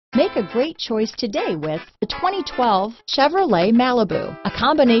Make a great choice today with the 2012 Chevrolet Malibu, a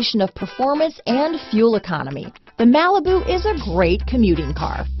combination of performance and fuel economy. The Malibu is a great commuting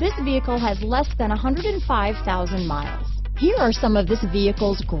car. This vehicle has less than 105,000 miles. Here are some of this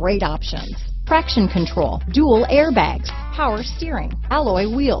vehicle's great options: traction control, dual airbags, power steering, alloy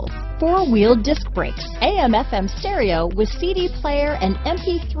wheels, four-wheel disc brakes, AM/FM stereo with CD player and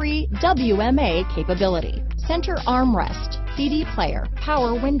MP3 WMA capability, center armrest, CD player,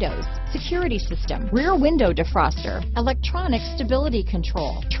 power windows, security system, rear window defroster, electronic stability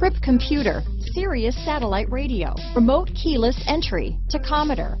control, trip computer, Sirius satellite radio, remote keyless entry,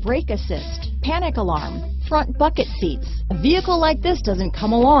 tachometer, brake assist, panic alarm, front bucket seats. A vehicle like this doesn't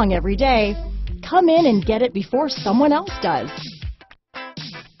come along every day. Come in and get it before someone else does.